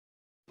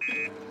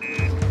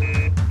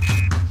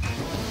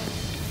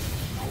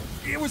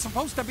was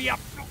supposed to be up.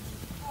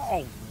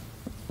 Oh,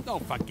 no,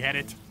 forget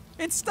it.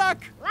 It's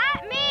stuck.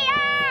 Let me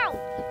out!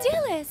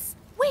 Dillis,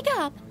 wake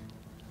up.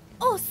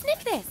 Oh,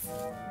 sniff this.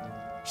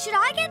 Should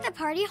I get the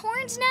party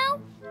horns now?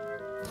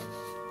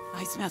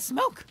 I smell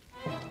smoke.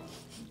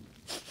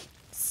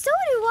 So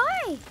do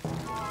I.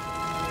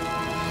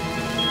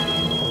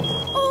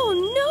 Oh,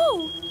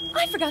 no.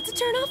 I forgot to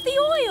turn off the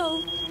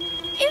oil.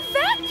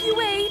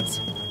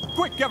 Evacuate!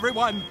 Quick,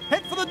 everyone.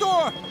 Head for the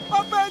door.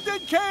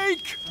 Abandoned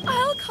cake.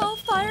 I'll call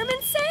Fireman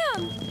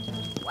Sam.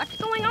 What's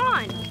going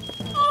on?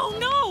 Oh,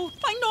 no!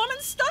 My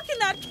Norman's stuck in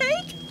that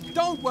cake!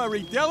 Don't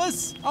worry,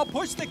 Dillis. I'll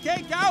push the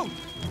cake out.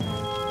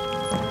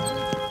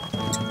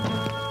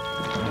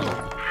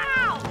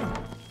 Ow!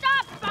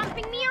 Stop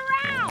bumping me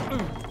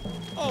around!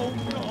 Oh,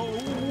 no.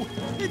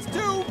 It's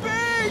too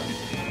big.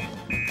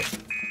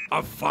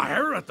 A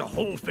fire at the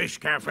Whole Fish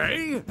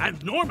Cafe?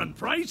 And Norman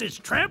Price is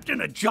trapped in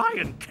a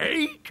giant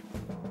cake?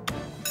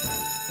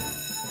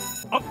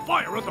 A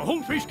fire at the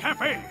Whole Fish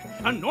Cafe,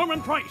 and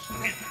Norman Price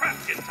is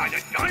trapped inside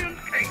a giant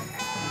cake.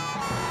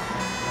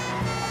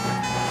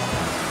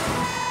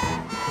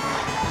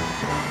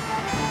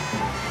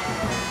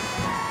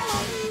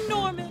 Oh,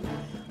 Norman!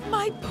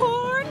 My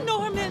poor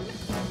Norman!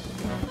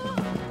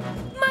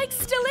 Mike's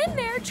still in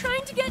there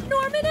trying to get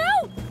Norman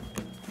out.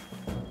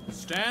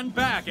 Stand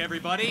back,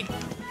 everybody.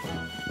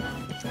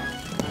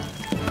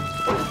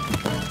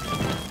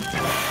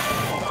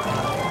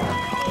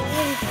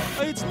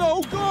 It's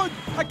no good.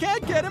 I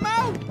can't get him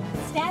out.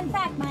 Stand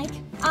back, Mike.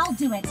 I'll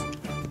do it.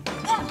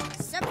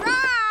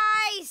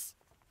 Surprise!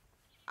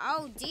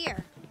 Oh,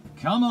 dear.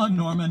 Come on,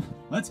 Norman.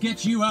 Let's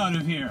get you out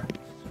of here.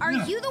 Are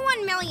you the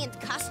 1 millionth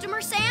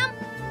customer, Sam?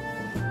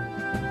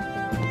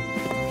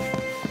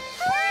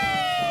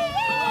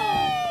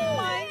 Oh,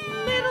 my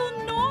little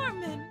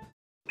Norman!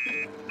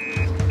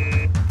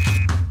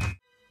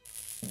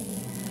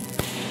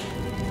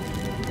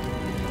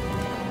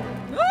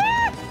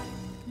 Ah!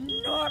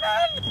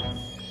 Norman!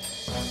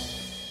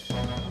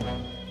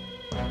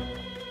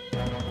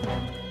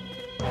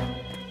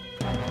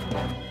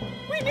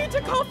 We need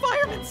to call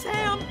Fireman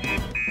Sam!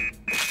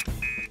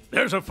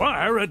 There's a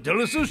fire at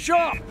Dillis's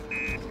shop.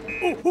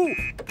 Ooh.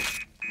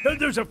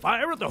 There's a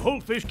fire at the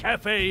Whole Fish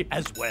Cafe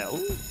as well.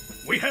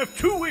 We have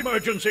 2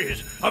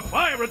 emergencies. A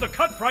fire at the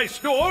Cut Price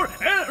store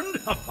and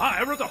a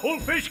fire at the Whole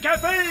Fish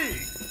Cafe.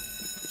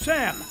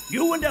 Sam,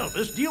 you and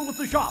Elvis deal with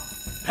the shop.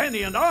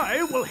 Penny and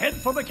I will head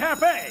for the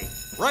cafe.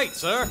 Right,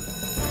 sir.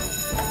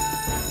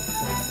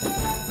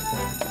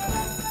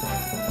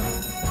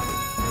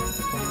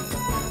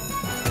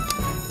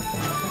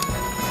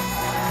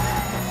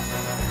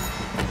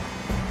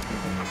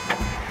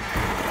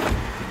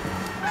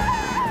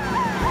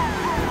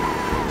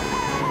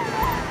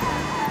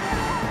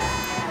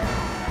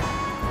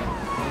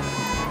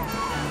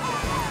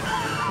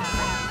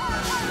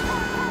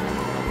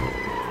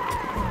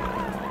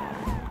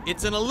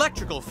 It's an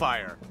electrical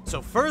fire,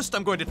 so first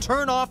I'm going to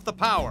turn off the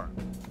power.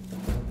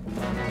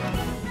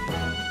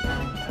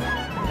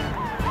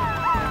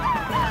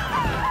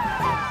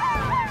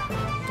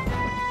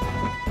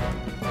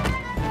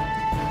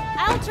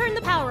 I'll turn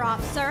the power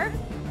off, sir.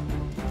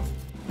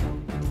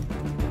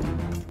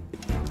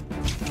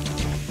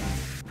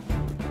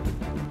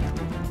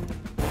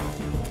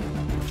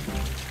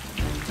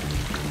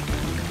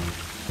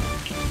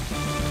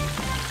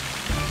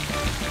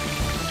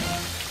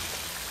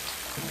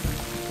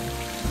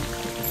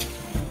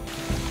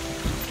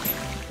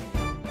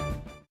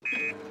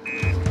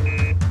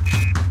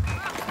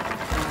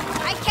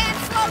 I can't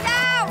slow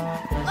down!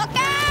 Look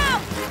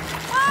out!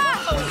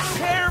 Whoa!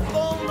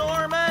 Careful,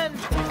 Norman!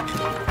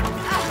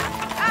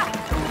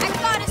 I've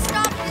got to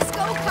stop this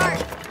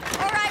go-kart,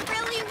 or I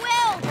really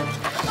will!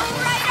 Go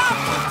right off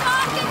the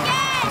top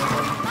again!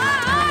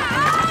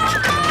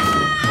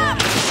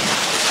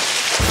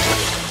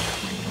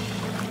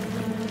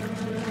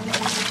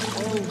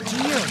 Oh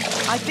dear,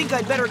 I think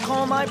I'd better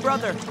call my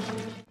brother.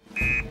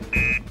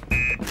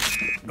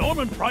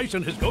 Norman Price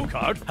and his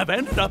go-kart have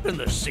ended up in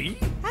the sea?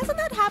 Hasn't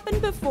that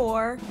happened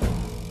before?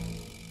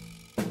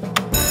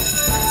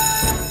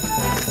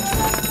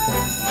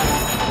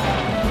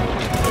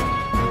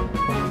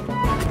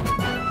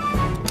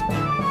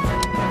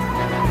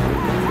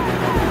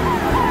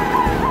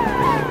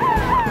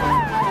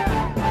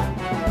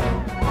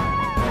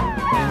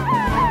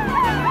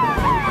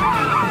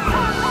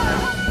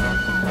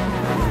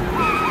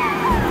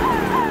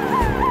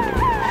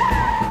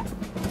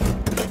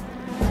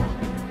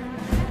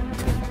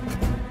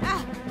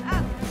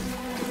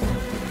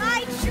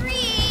 My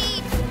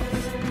treat!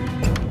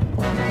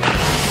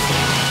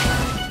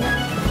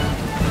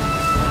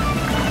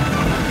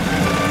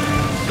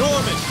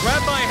 Norman,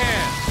 grab my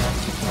hand!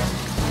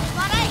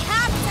 But I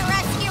have to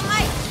rescue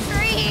my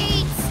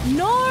treats!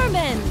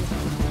 Norman!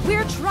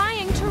 We're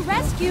trying to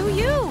rescue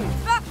you!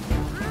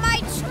 My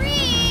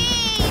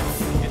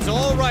treats! It's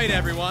all right,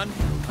 everyone.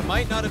 I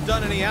might not have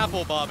done any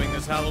apple bobbing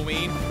this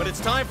Halloween, but it's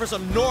time for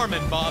some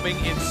Norman bobbing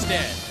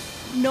instead.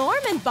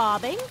 Norman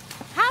bobbing?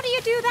 How do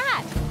you do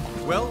that?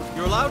 Well,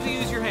 you're allowed to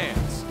use your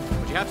hands,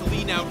 but You have to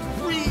lean out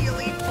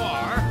really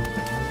far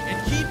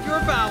and keep your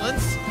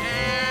balance.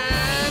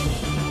 And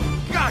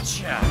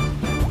gotcha!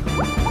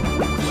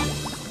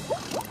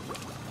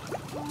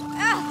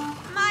 Ugh,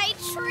 my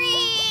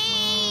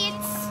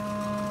treats!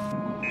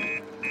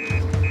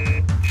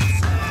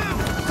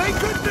 Thank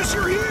goodness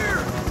you're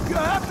here! You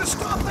have to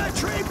stop that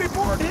train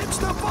before it hits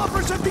the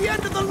bumpers at the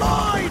end of the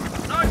line!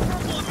 No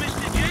problem,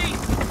 Mr. G.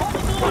 On the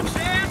board,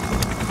 Sam.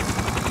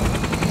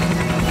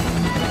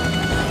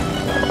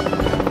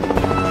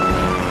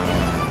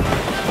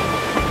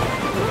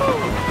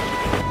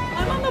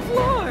 I'm on the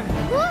floor.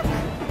 Look!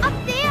 Up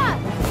there!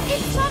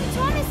 It's Tom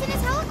Thomas in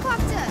his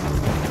helicopter!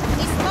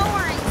 He's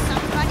lowering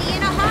somebody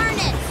in a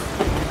harness!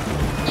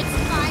 It's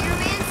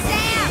Fireman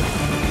Sam!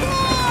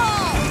 Cool!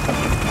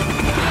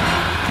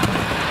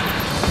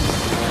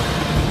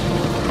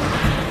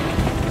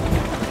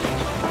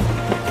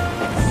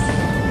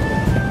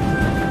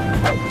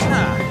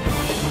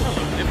 Hello,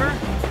 Nipper.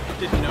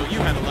 Didn't know you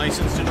had a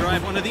license to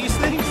drive one of these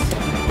things.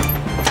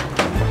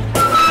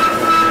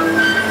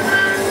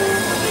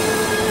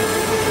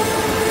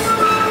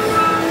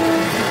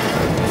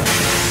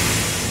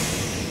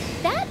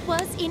 That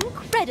was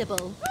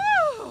incredible.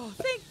 Oh,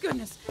 thank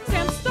goodness.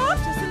 Sam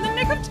stopped us in the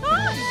nick of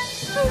time.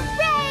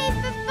 Hooray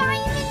for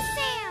Fireman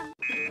Sam!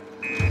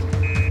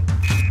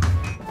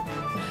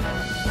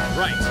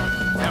 Right.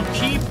 Now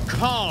keep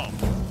calm.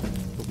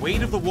 The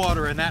weight of the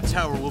water in that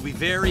tower will be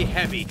very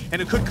heavy,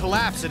 and it could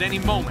collapse at any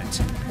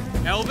moment.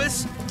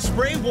 Elvis,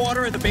 spray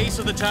water at the base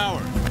of the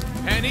tower.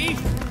 Penny,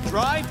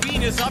 drive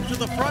Venus up to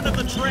the front of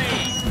the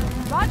train.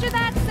 Roger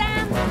that,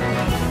 Sam.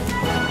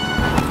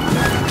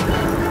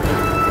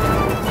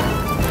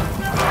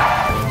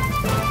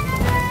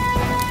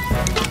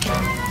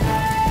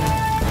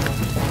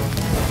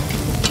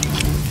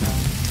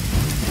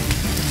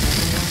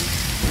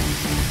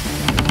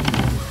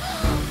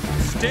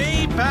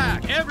 Stay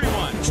back,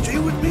 everyone. Stay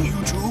with me,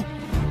 you two.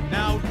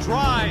 Now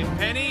drive,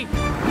 Penny.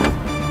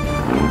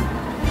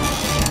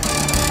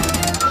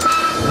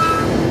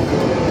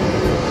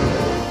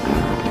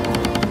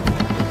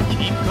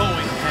 Keep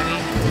going, Penny.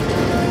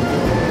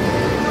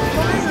 The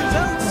fire's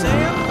out,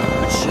 Sam,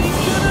 but she's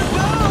gonna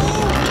go.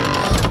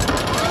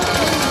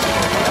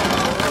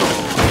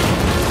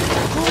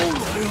 Oh,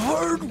 my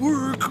hard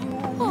work.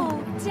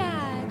 Oh,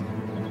 Dad.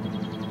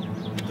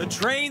 The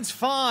train's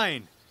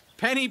fine.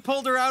 Penny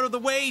pulled her out of the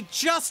way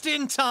just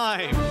in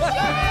time.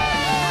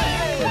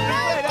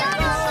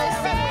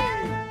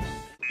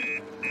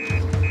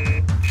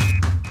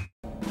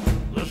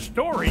 The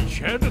storage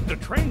shed at the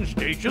train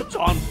station's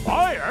on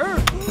fire.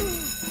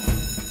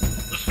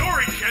 The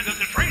storage shed at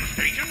the train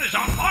station is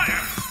on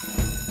fire.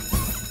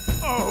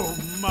 Oh,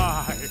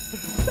 my.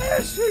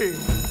 Bessie!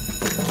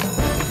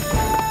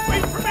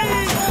 Wait for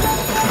me!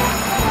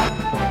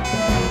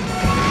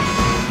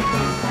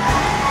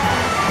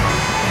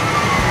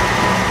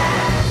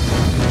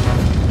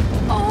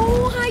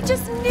 Oh, I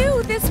just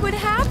knew this would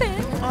happen.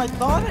 I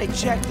thought I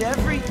checked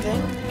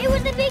everything. It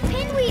was the big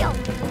pinwheel.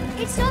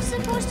 It's not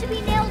supposed to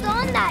be nailed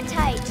on that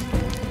tight.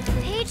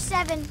 Page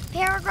 7,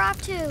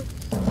 paragraph 2.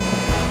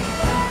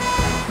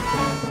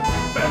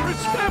 Better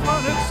step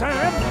on it,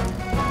 Sam.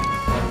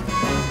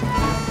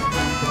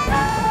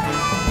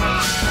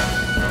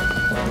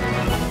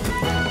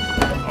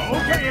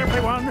 Okay,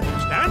 everyone,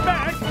 stand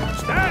back.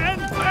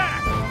 Stand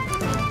back.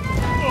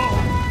 Oh,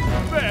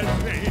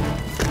 Bessie.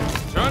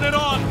 Turn it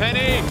on,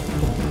 Penny.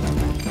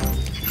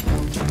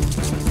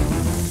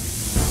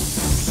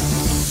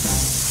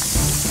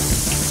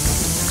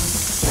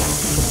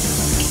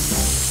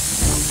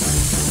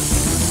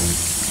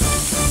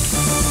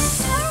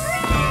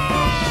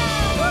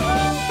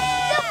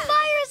 The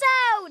fire's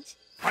out!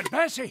 But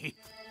Bessie,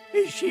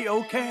 is she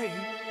okay?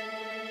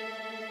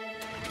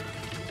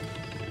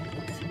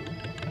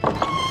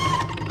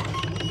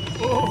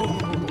 Oh,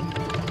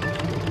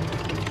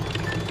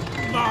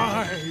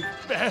 my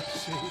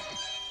Bessie.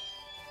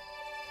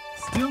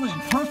 Still in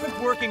perfect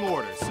Working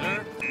order,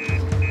 sir.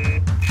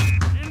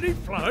 Mandy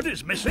Flood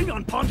is missing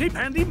on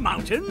Pontypandy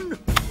Mountain.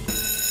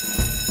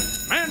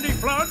 Mandy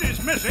Flood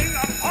is missing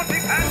on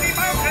Pontypandy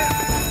Mountain.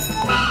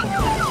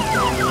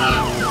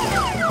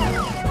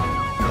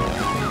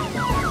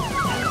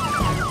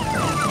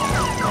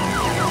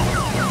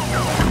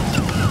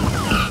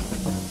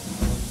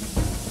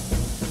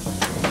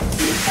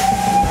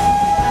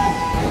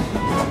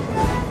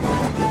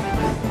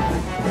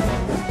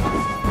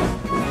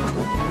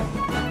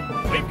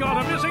 We've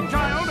got a missing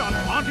child on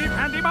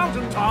Pontypandy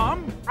Mountain,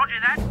 Tom. Roger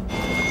that.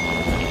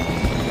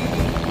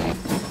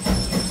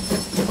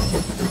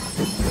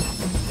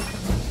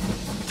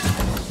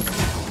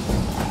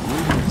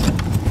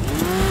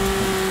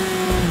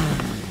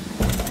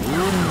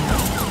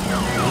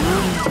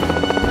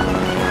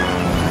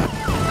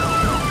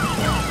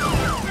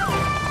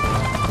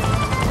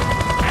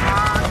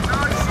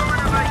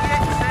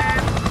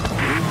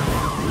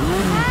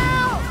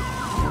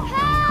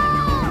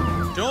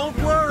 Don't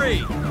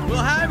worry. We'll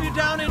have you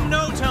down in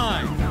no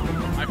time.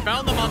 I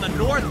found them on the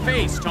north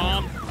face,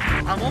 Tom.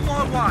 I'm one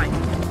more line.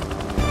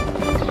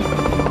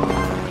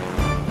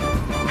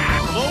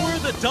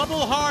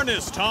 double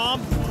harness, Tom.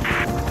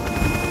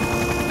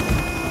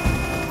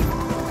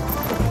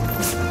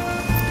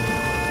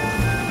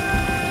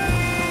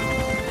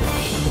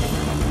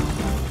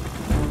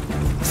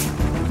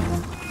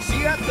 See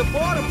you at the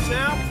bottom,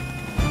 Sam.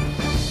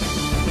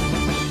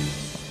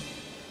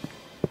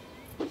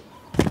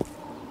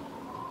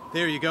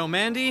 There you go,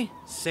 Mandy.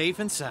 Safe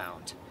and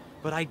sound.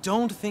 But I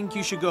don't think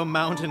you should go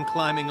mountain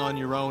climbing on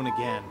your own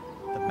again.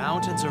 The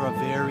mountains are a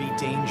very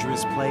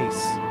dangerous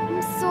place.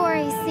 I'm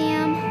sorry,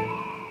 Sam.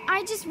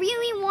 I just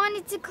really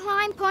wanted to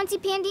climb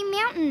Pontypandy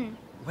Mountain.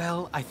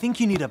 Well, I think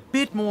you need a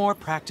bit more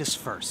practice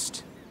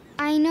first.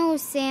 I know,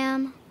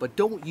 Sam. But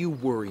don't you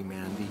worry,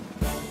 Mandy.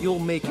 You'll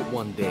make it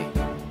one day.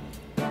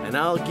 And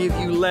I'll give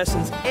you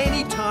lessons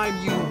anytime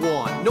you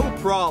want. No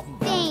problem.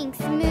 Thanks,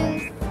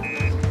 Moose.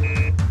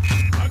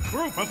 A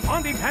group of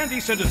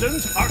Pontypandy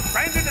citizens are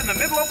stranded in the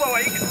middle of the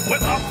lake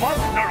with a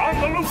monster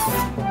on the loose.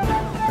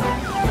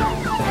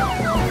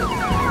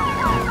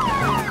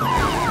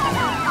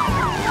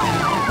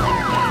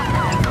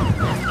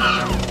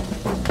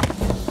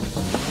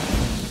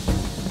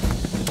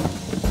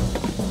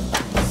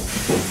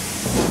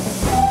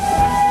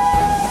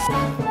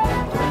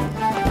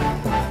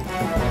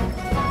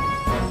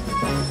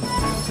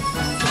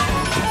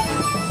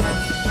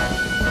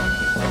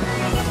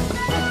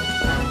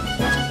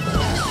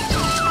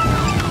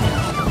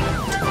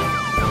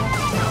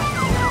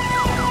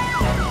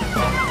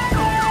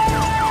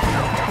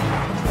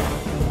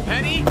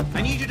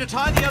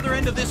 Tie the other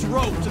end of this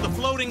rope to the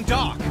floating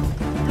dock.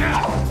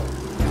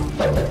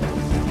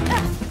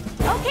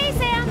 Okay,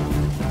 Sam.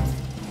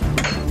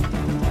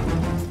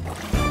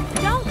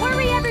 Don't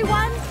worry,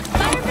 everyone.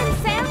 Fireman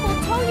Sam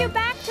will tow you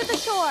back to the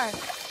shore.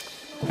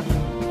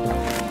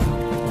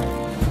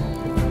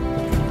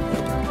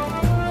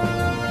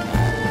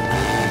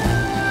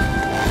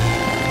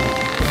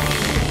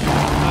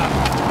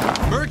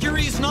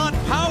 Mercury's not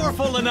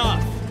powerful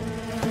enough.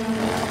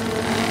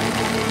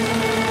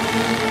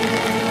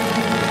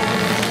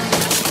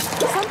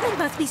 Something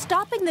must be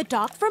stopping the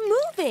dock from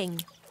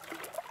moving.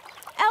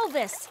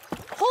 Elvis,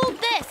 hold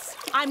this.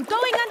 I'm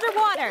going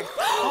underwater.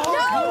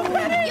 No!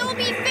 You'll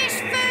be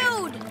fish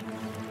food!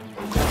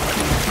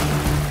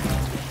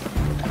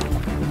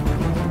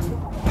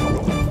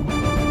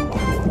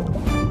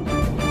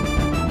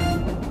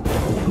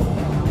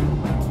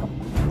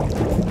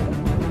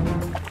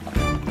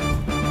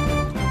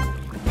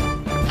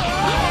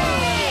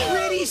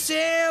 Pretty,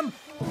 Sam!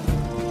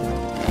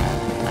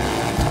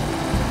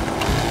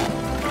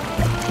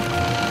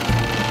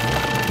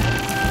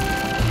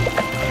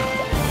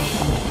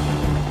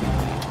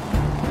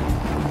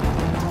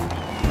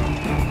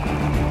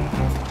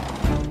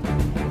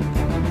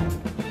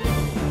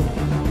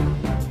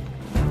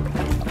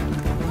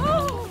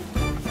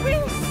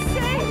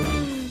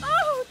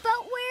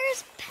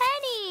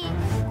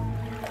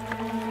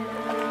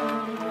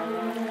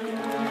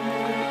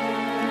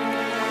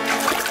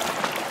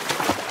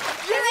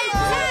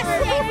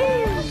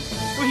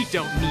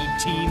 Don't need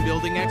team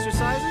building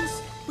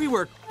exercises. We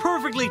work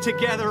perfectly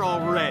together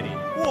already.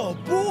 Oh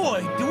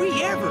boy, do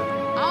we ever!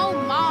 Oh,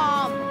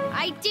 Mom,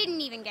 I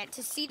didn't even get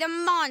to see the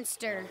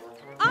monster.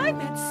 I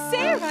bet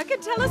Sarah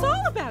could tell us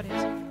all about it.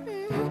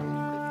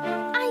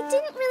 I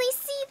didn't really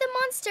see the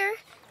monster.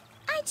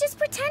 I just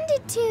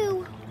pretended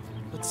to.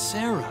 But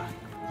Sarah,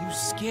 you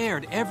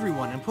scared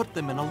everyone and put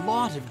them in a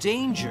lot of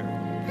danger.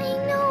 I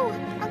know,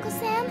 Uncle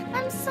Sam.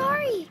 I'm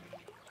sorry.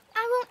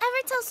 I won't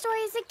ever tell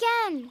stories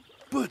again.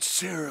 But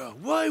Sarah,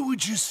 why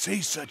would you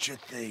say such a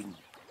thing?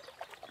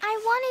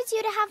 I wanted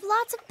you to have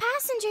lots of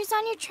passengers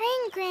on your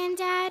train,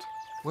 Granddad.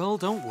 Well,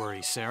 don't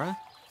worry, Sarah.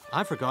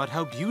 I forgot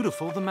how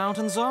beautiful the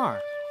mountains are.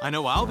 I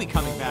know I'll be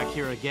coming back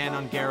here again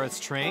on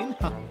Garrett's train.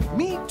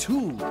 Me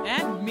too.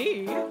 And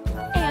me.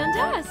 And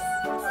us.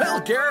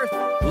 Well, Gareth,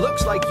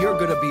 looks like you're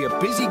gonna be a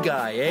busy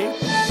guy, eh?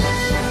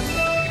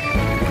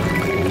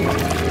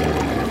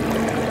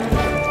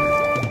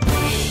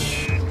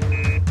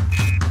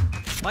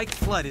 Mike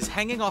Flood is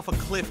hanging off a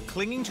cliff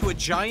clinging to a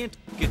giant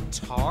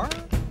guitar?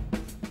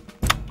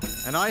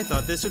 And I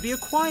thought this would be a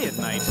quiet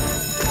night.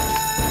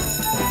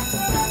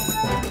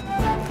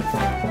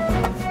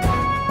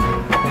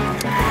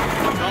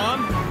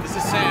 Tom, this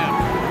is Sam.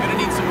 Gonna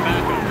need some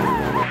backup.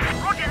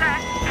 Roger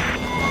that.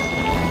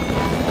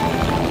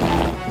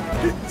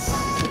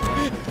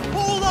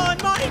 Hold on,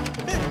 Mike!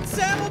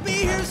 Sam will be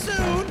here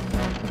soon!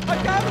 I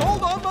can't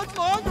hold on much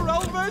longer,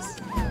 Elvis!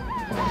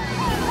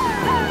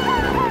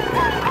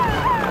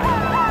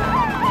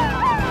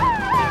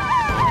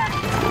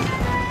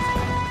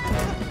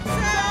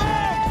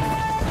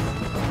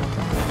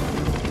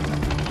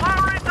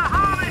 Lower in the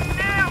harness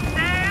now,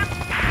 Sam!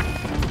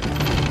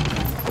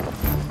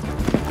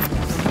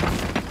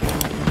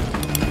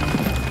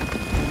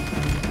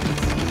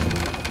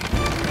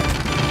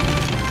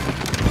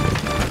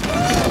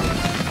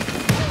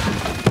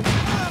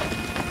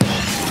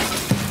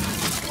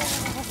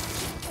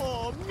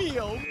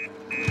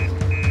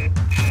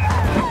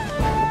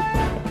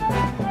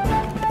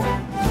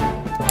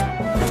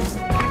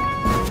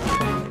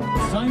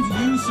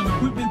 use some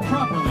equipment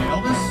properly,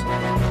 Elvis.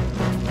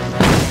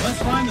 Let's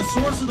find the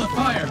source of the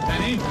fire,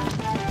 Penny.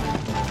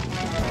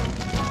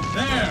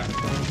 There.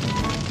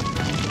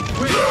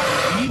 Quick,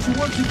 we need to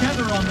work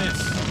together on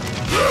this.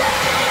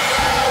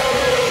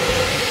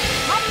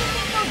 How do you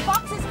think those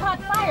boxes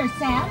caught fire,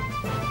 Sam?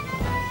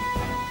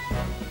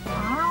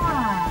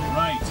 Ah.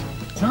 Right.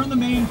 Turn the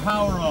main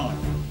power off.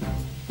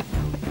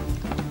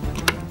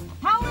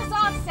 Power's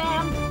off,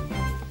 Sam.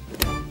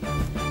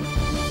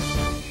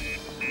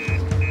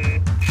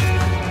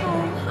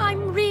 Oh,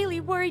 I'm really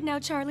worried now,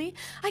 Charlie.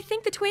 I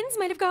think the twins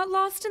might have got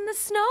lost in the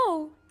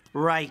snow.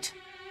 Right.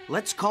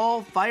 Let's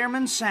call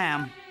Fireman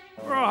Sam.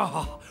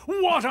 Oh,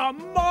 what a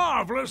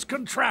marvelous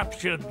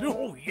contraption!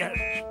 Oh, yes.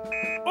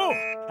 Oh,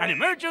 an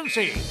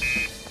emergency!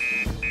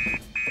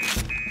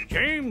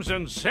 James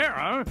and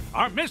Sarah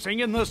are missing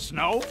in the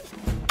snow.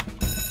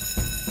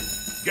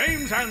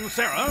 James and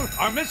Sarah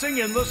are missing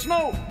in the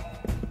snow.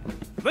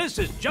 This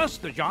is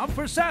just the job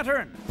for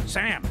Saturn.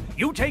 Sam,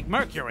 you take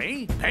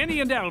Mercury.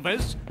 Penny and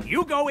Elvis,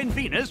 you go in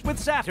Venus with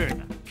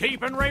Saturn.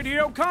 Keep in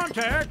radio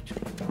contact.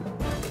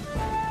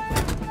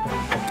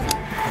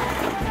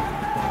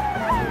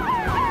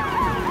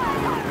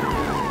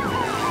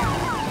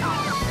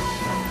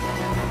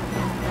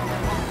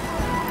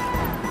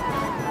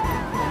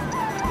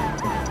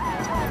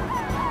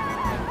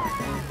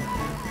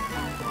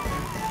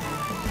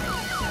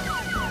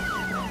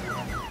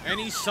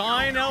 Any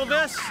sign,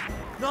 Elvis?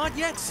 Not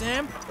yet,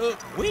 Sam.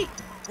 Wait,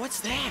 what's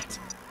that?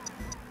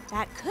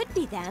 That could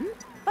be them,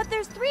 but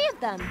there's 3 of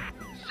them.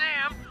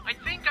 Sam, I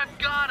think I've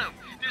got him.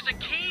 There's a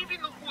cave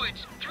in the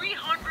woods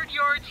 300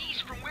 yards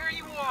east from where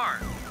you are.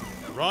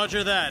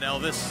 Roger that,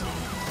 Elvis.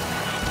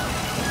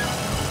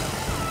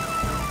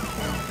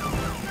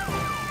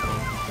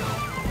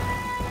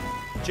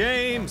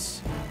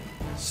 James!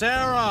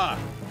 Sarah!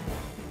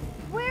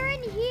 We're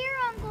in here,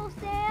 Uncle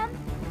Sam.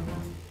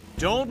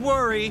 Don't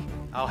worry.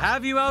 I'll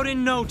have you out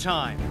in no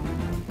time.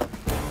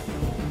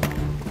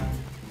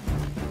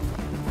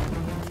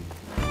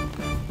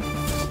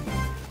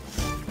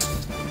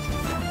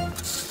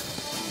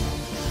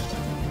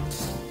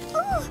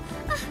 Ooh,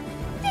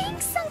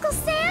 thanks, Uncle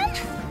Sam.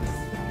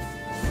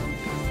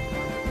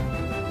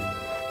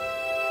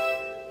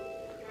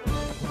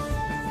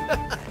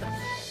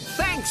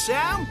 Thanks,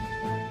 Sam.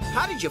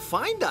 How did you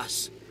find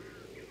us?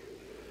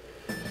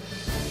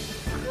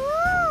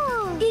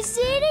 Cool. Is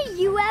it a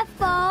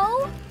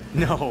UFO?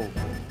 No,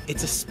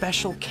 it's a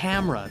special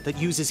camera that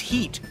uses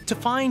heat to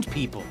find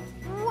people.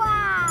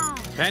 Wow.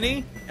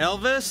 Penny,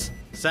 Elvis,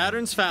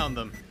 Saturn's found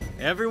them.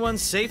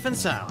 Everyone's safe and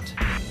sound.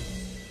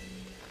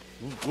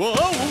 Whoa!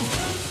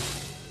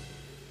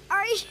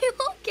 Are you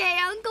okay,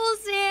 Uncle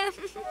Sam?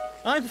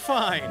 I'm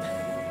fine.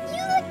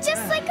 You look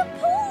just like a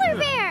polar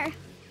bear.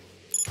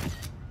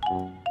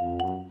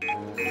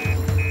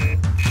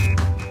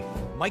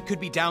 Mike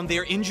could be down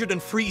there injured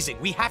and freezing.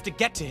 We have to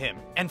get to him,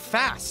 and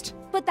fast.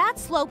 But that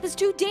slope is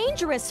too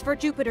dangerous for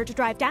Jupiter to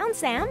drive down,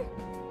 Sam.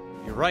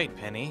 You're right,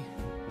 Penny.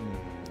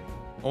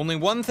 Only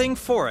one thing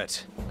for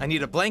it. I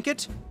need a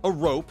blanket, a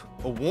rope,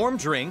 a warm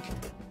drink,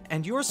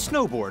 and your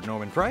snowboard,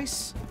 Norman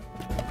Price.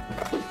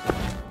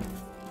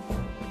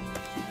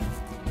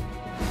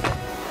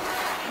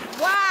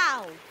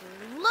 Wow,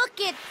 look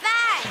at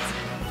that!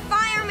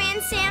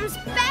 Fireman Sam's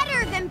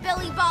better than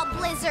Billy Bob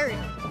Blizzard.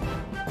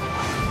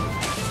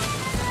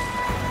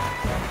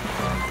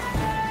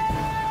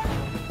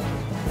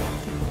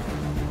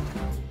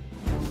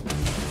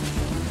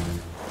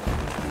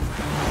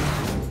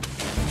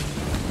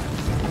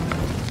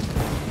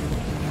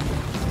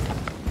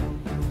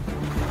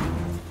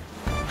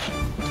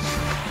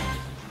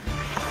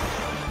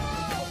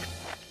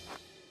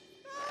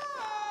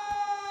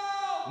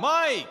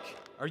 Mike,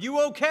 are you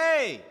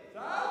okay?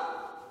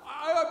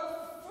 I'm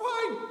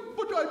fine,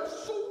 but I'm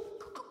so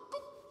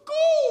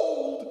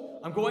cold.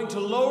 I'm going to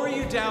lower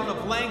you down a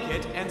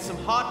blanket and some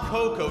hot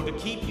cocoa to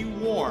keep you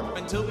warm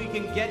until we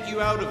can get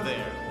you out of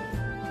there.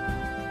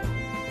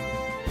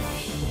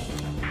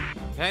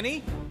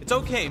 Penny, it's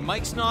okay.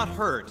 Mike's not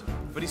hurt,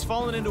 but he's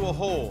fallen into a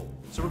hole.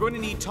 So we're going to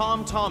need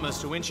Tom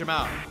Thomas to winch him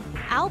out.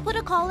 I'll put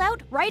a call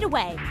out right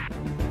away.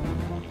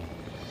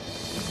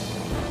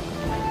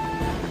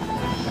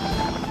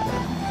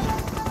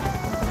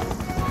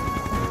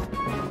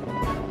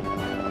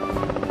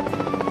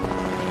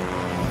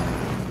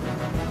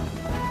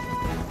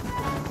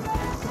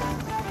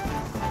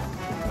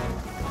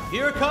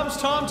 Here comes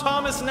Tom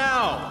Thomas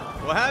now.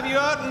 We'll have you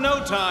out in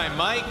no time,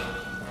 Mike.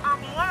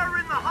 I'm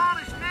lowering the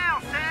harness now,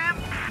 Sam.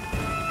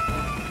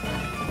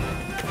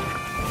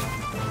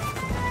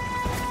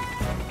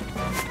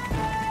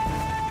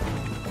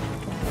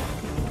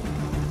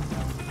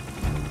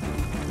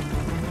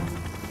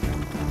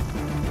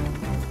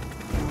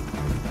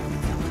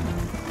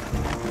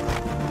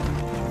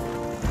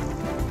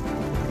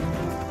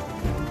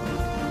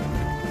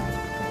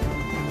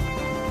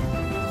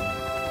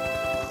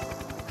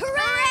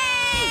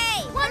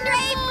 Hooray!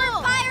 Hooray for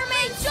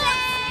Fireman Sam!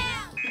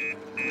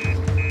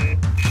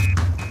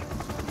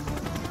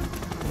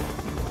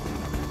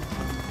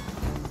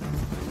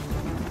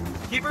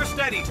 her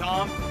steady,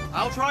 Tom.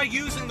 I'll try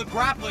using the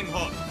grappling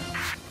hook.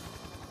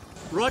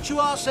 Right you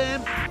are,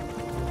 Sam.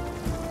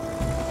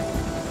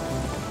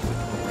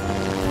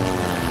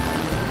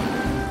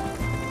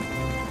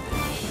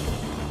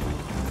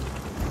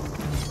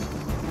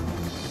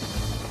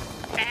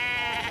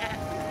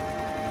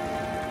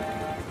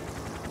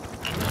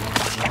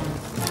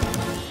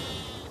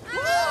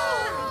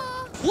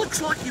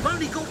 Looks like you've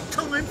only got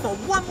time for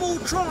one more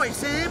try,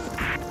 Sam.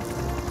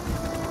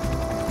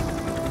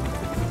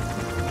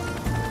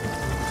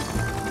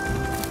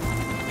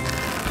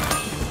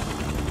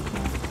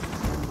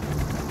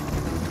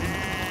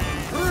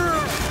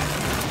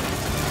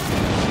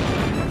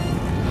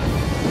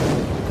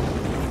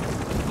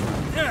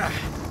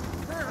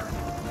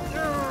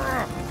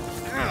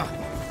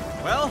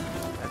 Well,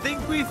 I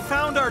think we've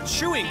found our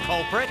chewing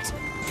culprit.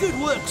 Good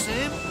work,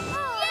 Sam.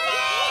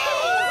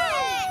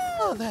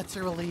 Oh, that's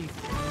a relief.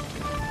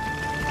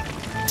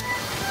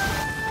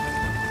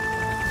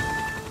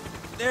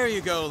 There you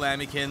go,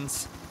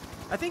 Lambykins.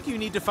 I think you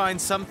need to find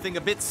something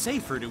a bit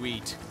safer to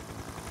eat.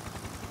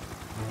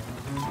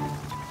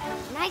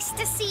 Nice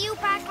to see you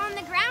back on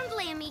the ground,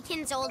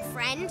 Lambykins, old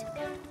friend.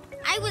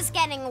 I was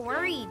getting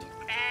worried.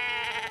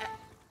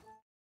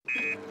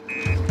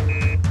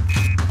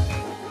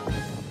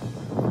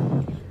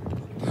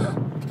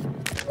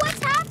 What's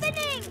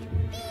happening?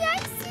 The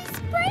ice is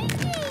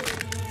breaking!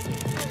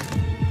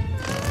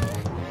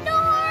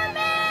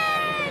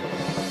 Norman!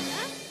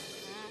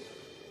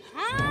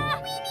 Huh?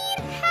 We need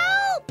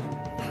help!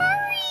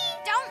 Hurry!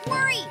 Don't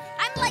worry,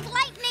 I'm like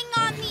lightning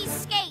on these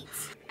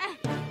skates.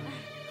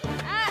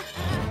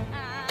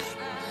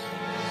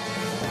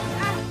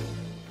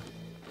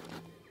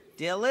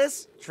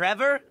 Dillis,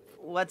 Trevor,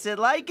 what's it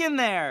like in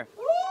there?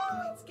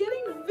 Oh, it's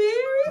getting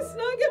very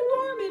snug and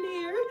warm in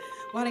here.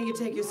 Why don't you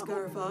take your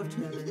scarf off,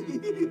 Trevor?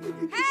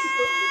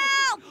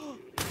 Help!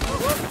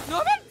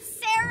 Norman?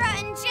 Sarah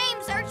and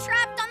James are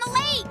trapped on the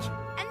lake,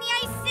 and the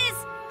ice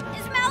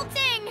is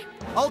melting.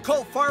 I'll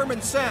call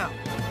Fireman Sam.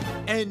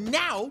 And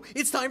now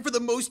it's time for the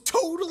most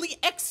totally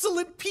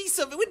excellent piece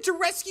of winter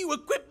rescue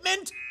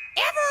equipment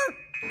ever!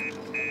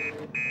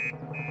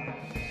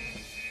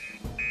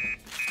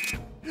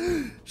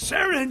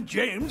 Sarah and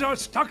James are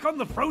stuck on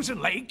the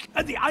frozen lake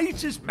and the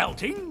ice is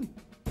melting?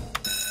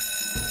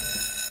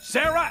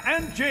 Sarah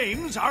and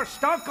James are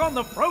stuck on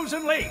the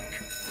frozen lake.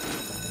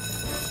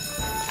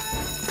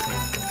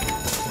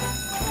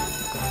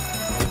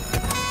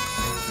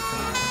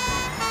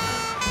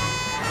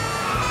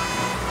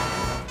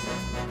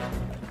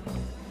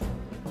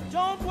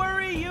 Don't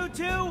worry, you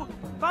two.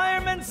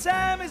 Fireman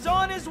Sam is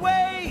on his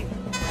way.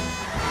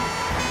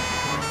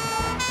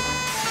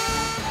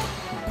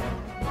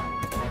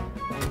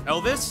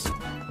 Elvis,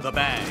 the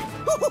bag.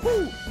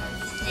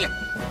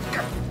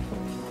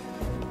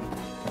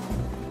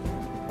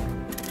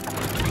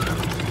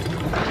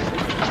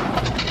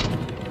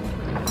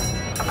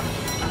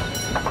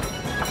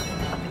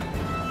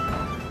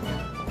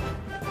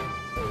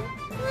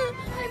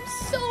 I'm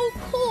so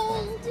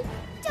cold.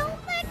 Don't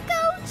let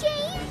go,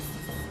 James.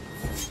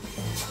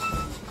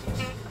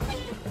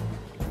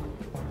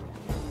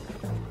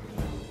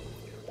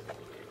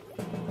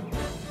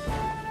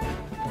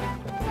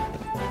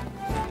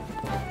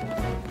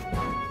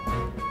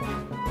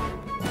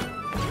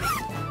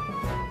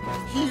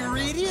 Here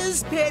it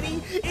is,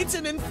 Penny. It's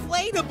an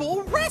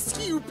inflatable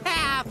rescue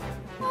path.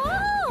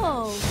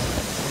 Oh!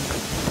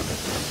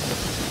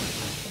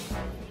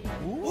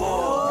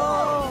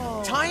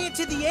 Whoa! Tie it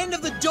to the end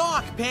of the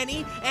dock,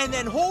 Penny, and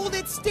then hold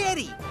it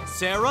steady.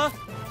 Sarah,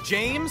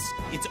 James,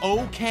 it's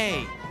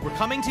okay. We're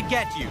coming to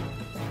get you.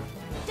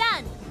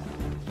 Done!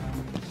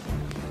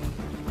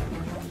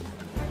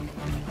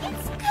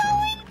 It's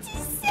going to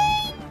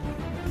sink.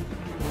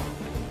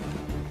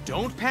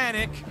 Don't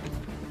panic.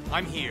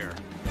 I'm here.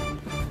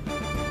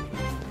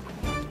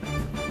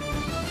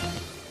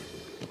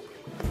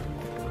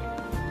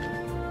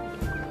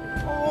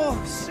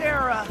 Oh,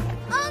 Sarah.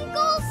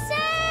 Uncle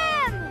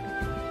Sam!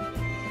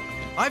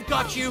 I've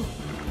got you.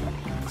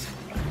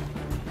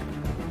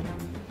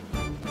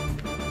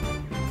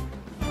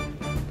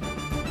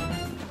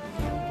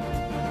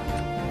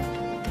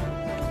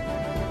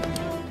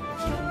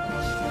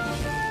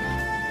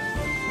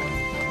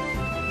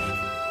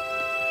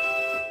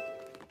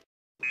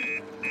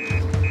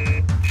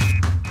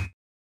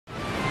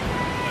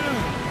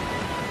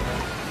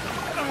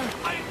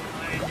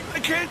 I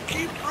can't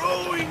keep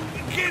rowing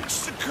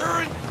against the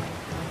current.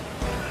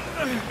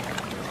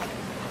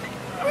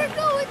 We're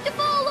going to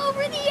fall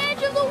over the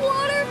edge of the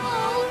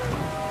waterfall.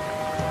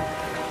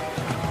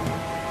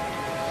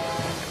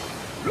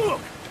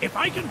 Look, if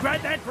I can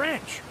grab that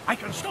branch, I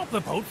can stop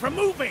the boat from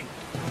moving.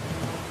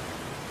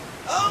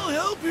 I'll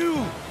help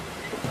you.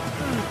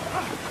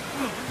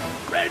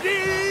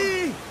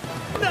 Ready?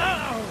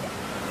 Now!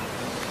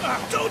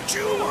 Don't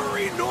you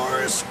worry,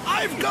 Norris.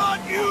 I've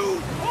got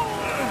you.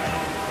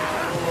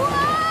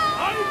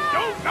 I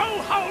don't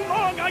know how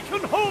long I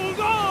can hold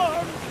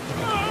on!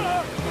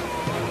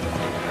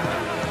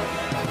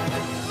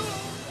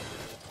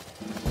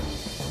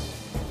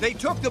 They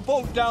took the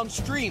boat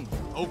downstream.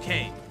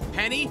 Okay,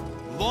 Penny,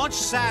 launch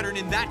Saturn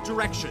in that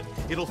direction.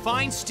 It'll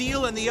find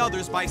Steel and the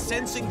others by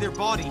sensing their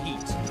body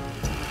heat.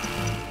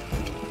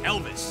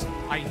 Elvis,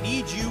 I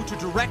need you to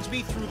direct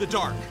me through the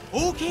dark.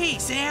 Okay,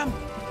 Sam.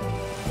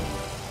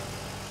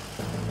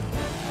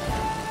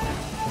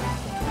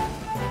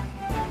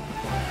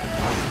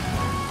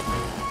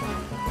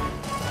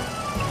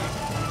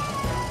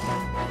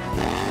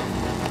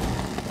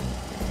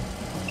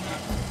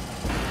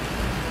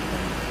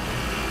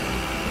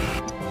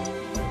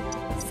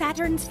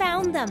 Saturn's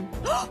found them.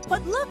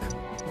 But look!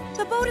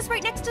 The boat is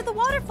right next to the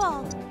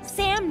waterfall.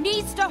 Sam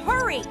needs to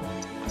hurry.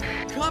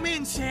 Come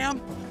in,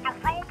 Sam. The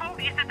rowboat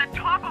is at the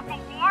top of the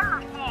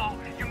waterfall.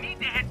 You need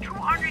to head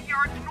 200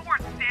 yards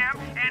north, Sam,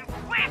 and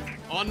quick!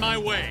 On my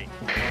way.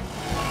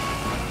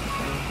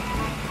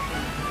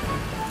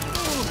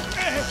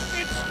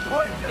 It's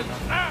going to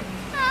snap!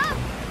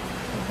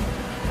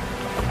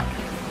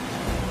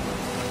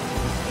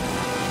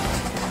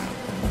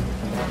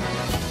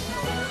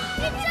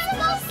 It's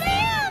almost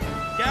Sam!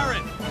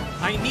 Garrett,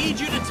 I need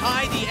you to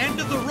tie the end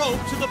of the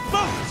rope to the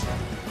boat.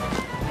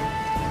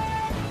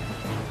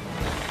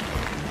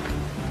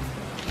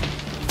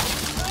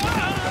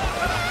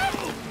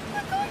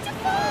 We're going to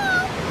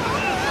fall!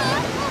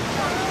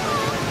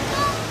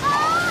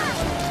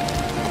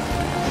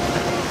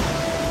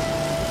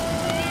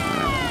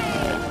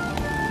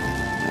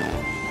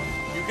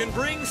 You can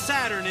bring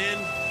Saturn in.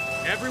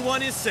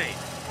 Everyone is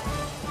safe.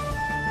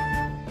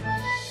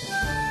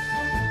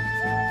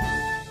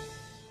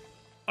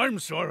 I'm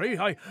sorry.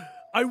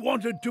 I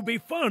wanted to be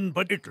fun,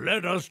 but it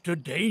led us to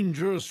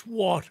dangerous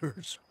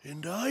waters.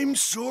 And I'm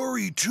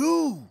sorry,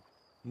 too.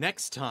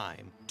 Next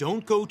time,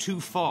 don't go too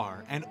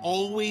far and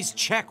always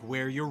check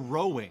where you're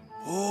rowing.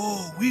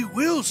 Oh, we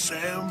will,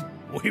 Sam.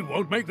 We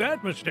won't make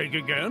that mistake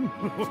again.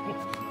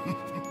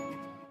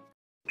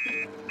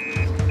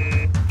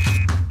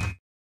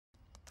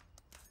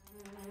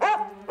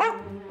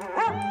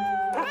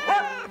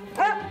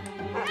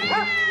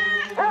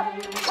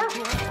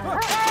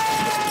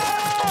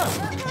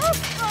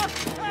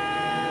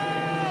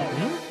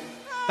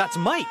 That's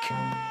Mike.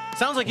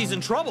 Sounds like he's in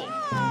trouble.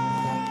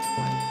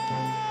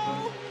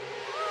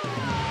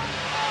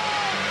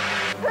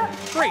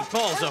 Great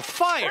balls of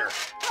fire!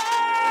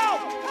 Help!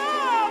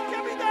 Help!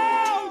 Get me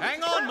down!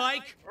 Hang on,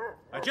 Mike.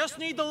 I just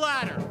need the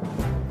ladder.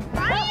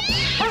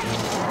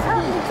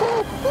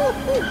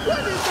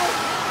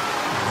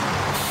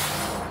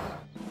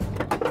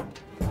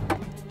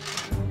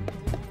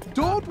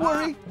 Don't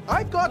worry.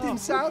 I've got him,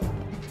 Sam.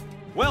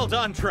 Well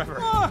done, Trevor.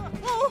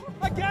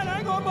 I can't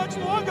hang on much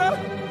longer.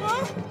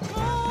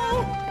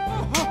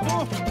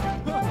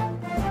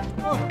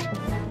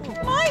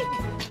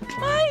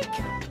 Mike!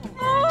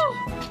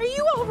 Oh, are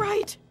you all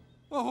right?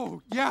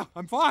 Oh, yeah,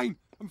 I'm fine.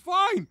 I'm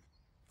fine.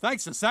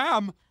 Thanks to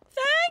Sam.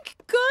 Thank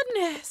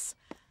goodness.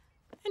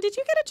 And did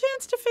you get a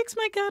chance to fix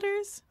my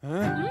gutters?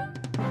 Huh?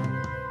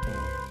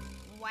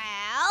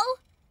 Well,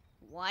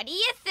 what do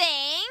you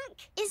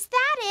think? Is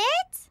that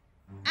it?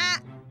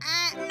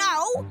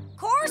 No. Of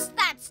course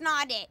that's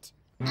not it.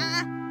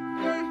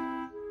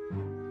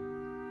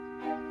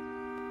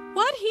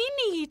 What he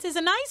needs is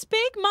a nice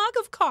big mug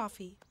of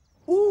coffee.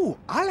 Ooh,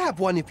 I'll have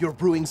one if you're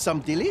brewing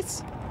some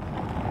dillies.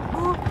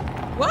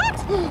 What?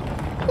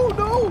 Oh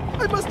no!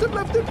 I must have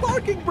left the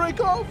parking brake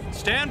off!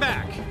 Stand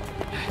back.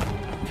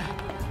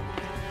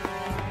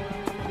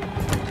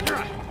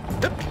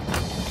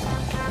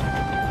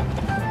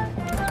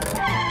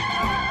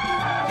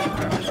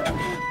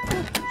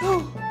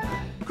 Oh,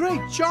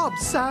 great job,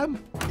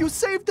 Sam! You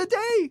saved the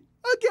day!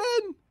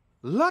 Again!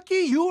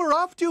 Lucky you were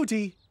off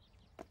duty.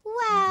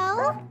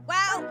 Well,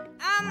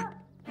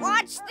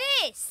 watch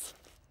this.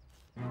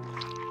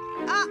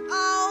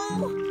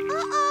 Uh-oh.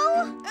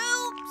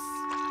 Oops.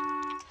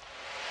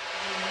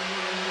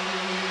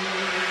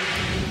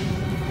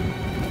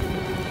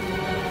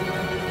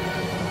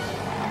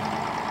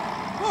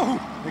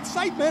 Oh,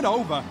 excitement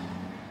over.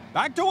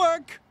 Back to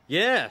work.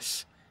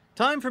 Yes.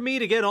 Time for me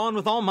to get on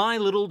with all my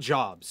little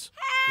jobs.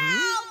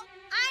 Help!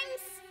 I'm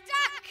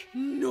stuck.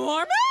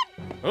 Norman?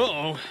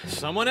 Uh-oh.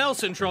 Someone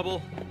else in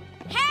trouble.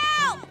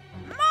 Help!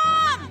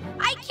 Mom!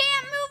 I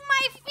can't move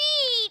my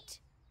feet.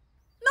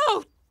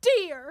 Oh,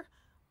 dear.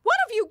 What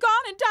have you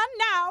gone and done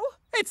now?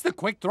 It's the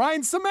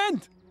quick-drying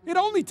cement. It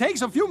only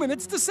takes a few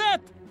minutes to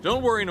set.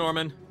 Don't worry,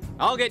 Norman.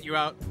 I'll get you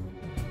out.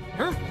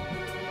 Huh?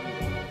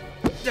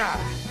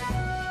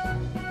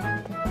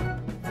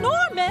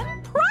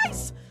 Norman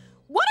Price!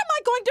 What am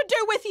I going to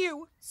do with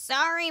you?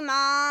 Sorry,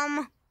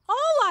 Mom.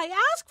 All I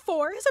ask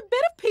for is a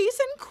bit of peace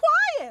and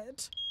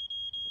quiet.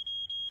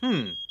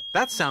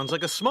 That sounds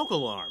like a smoke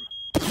alarm.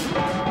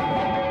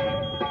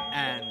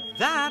 And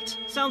that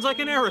sounds like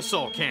an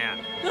aerosol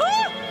can.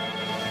 Ah!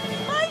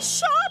 My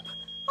shop!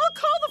 I'll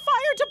call the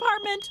fire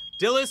department.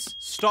 Dillis,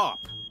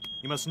 stop.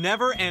 You must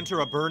never enter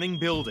a burning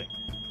building.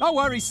 Don't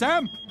worry,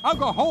 Sam. I'll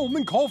go home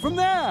and call from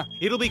there.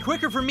 It'll be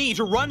quicker for me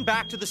to run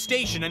back to the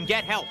station and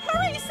get help.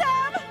 Hurry,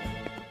 Sam!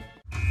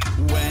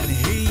 When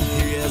he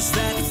hears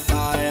that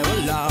fire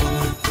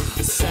alarm,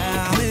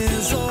 Sam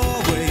is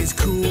always It's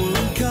cool